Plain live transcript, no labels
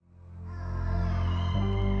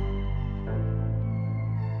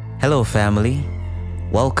Hello, family.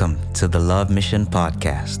 Welcome to the Love Mission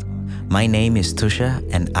Podcast. My name is Tusha,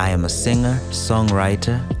 and I am a singer,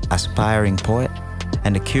 songwriter, aspiring poet,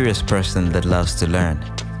 and a curious person that loves to learn.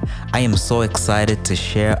 I am so excited to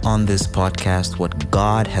share on this podcast what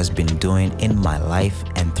God has been doing in my life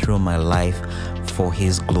and through my life for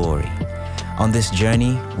His glory. On this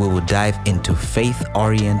journey, we will dive into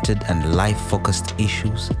faith-oriented and life-focused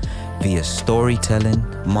issues via storytelling,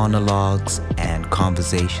 monologues, and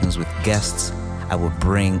conversations with guests I will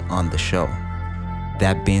bring on the show.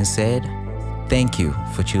 That being said, thank you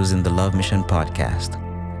for choosing the Love Mission Podcast.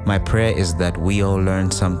 My prayer is that we all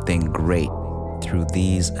learn something great through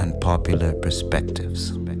these unpopular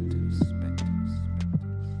perspectives.